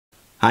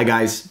Hi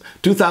guys,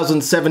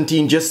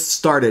 2017 just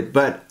started,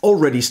 but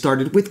already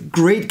started with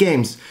great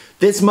games.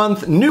 This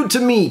month, new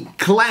to me,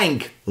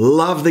 Clank.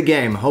 Love the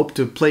game, hope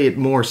to play it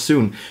more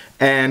soon.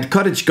 And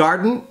Cottage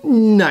Garden,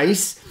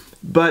 nice.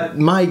 But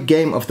my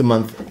game of the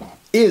month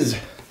is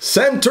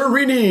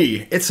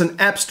Santorini. It's an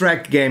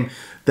abstract game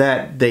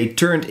that they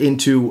turned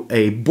into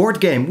a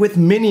board game with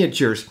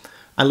miniatures.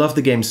 I love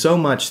the game so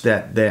much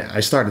that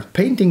I started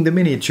painting the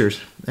miniatures,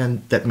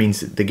 and that means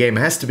the game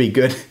has to be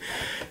good.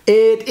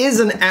 It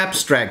is an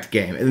abstract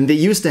game, and they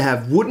used to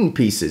have wooden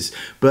pieces,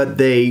 but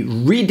they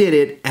redid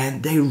it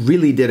and they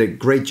really did a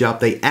great job.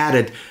 They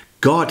added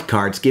god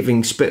cards,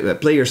 giving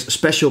players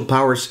special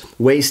powers,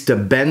 ways to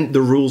bend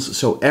the rules,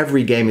 so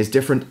every game is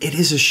different. It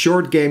is a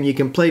short game, you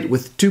can play it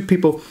with 2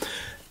 people.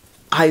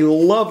 I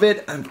love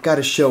it. I've got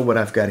to show what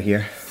I've got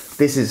here.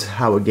 This is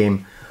how a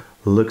game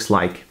looks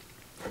like.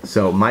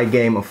 So my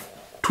game of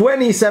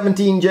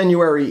 2017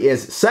 January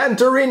is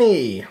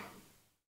Santorini.